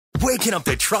Waking up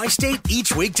the Tri-State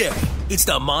each weekday. It's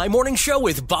the My Morning Show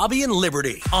with Bobby and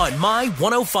Liberty on My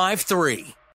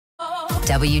 105.3.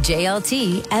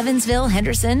 WJLT, Evansville,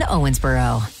 Henderson,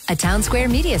 Owensboro. A Town Square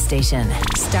media station.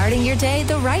 Starting your day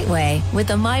the right way with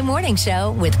the My Morning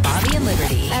Show with Bobby and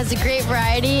Liberty. Has a great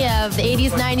variety of the 80s,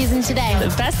 90s, and today.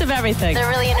 The best of everything. They're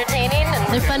really entertaining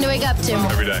and they're fun to wake up to.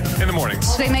 Every day, in the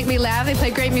mornings. They make me laugh, they play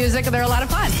great music, and they're a lot of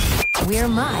fun. We're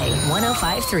My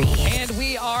 105.3. And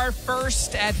we are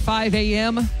first at 5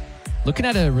 a.m. Looking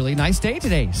at a really nice day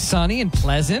today. Sunny and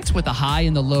pleasant with a high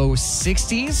in the low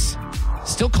 60s.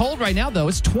 Still cold right now, though.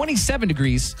 It's 27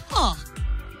 degrees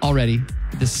already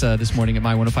this morning at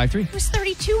My 105.3. It was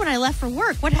 32 when I left for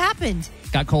work. What happened?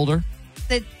 Got colder.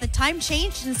 The time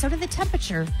changed, and so did the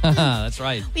temperature. That's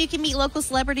right. Well, you can meet local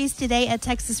celebrities today at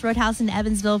Texas Roadhouse in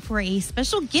Evansville for a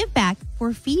special give back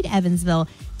for Feed Evansville.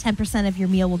 10% of your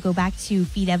meal will go back to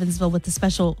Feed Evansville with the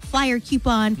special flyer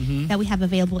coupon that we have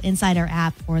available inside our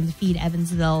app or on the Feed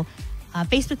Evansville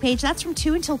Facebook page. That's from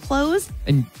 2 until close.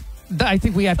 And I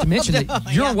think we have to mention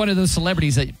that you're one of those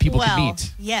celebrities that people can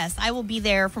meet. Yes, I will be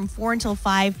there from 4 until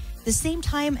 5, the same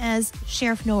time as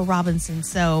Sheriff Noah Robinson.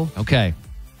 So, okay.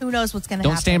 Who knows what's going to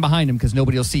happen? Don't stand behind him because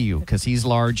nobody will see you because he's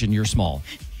large and you're small.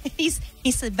 He's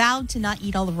vowed to not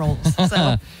eat all the rolls.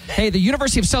 So. Hey, the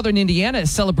University of Southern Indiana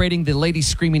is celebrating the Lady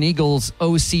Screaming Eagles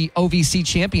OVC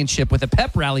championship with a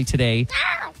pep rally today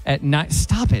at 9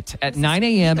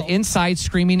 a.m. inside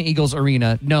Screaming Eagles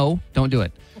Arena. No, don't do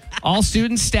it. All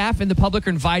students, staff, and the public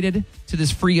are invited to this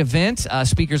free event.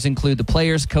 Speakers include the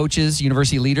players, coaches,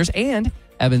 university leaders, and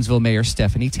Evansville Mayor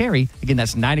Stephanie Terry. Again,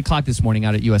 that's 9 o'clock this morning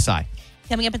out at USI.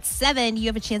 Coming up at 7, you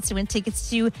have a chance to win tickets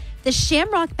to the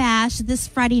Shamrock Bash this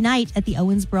Friday night at the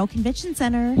Owensboro Convention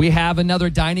Center. We have another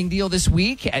dining deal this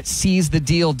week at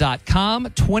seizethedeal.com.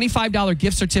 $25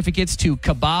 gift certificates to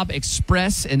Kebab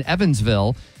Express in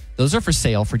Evansville. Those are for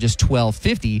sale for just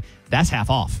 $12.50. That's half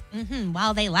off.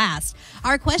 While they last.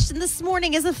 Our question this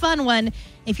morning is a fun one.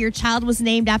 If your child was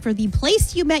named after the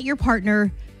place you met your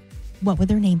partner, what would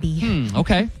their name be?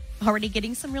 Okay. Already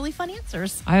getting some really fun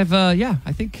answers. I have, I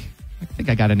think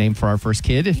I got a name for our first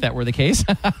kid, if that were the case.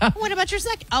 What about your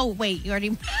second? Oh, wait, you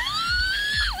already...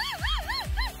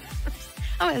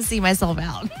 I'm going to see myself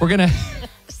out. We'll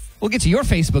get to your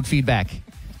Facebook feedback.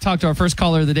 Talk to our first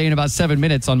caller of the day in about 7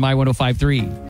 minutes on My 105.3.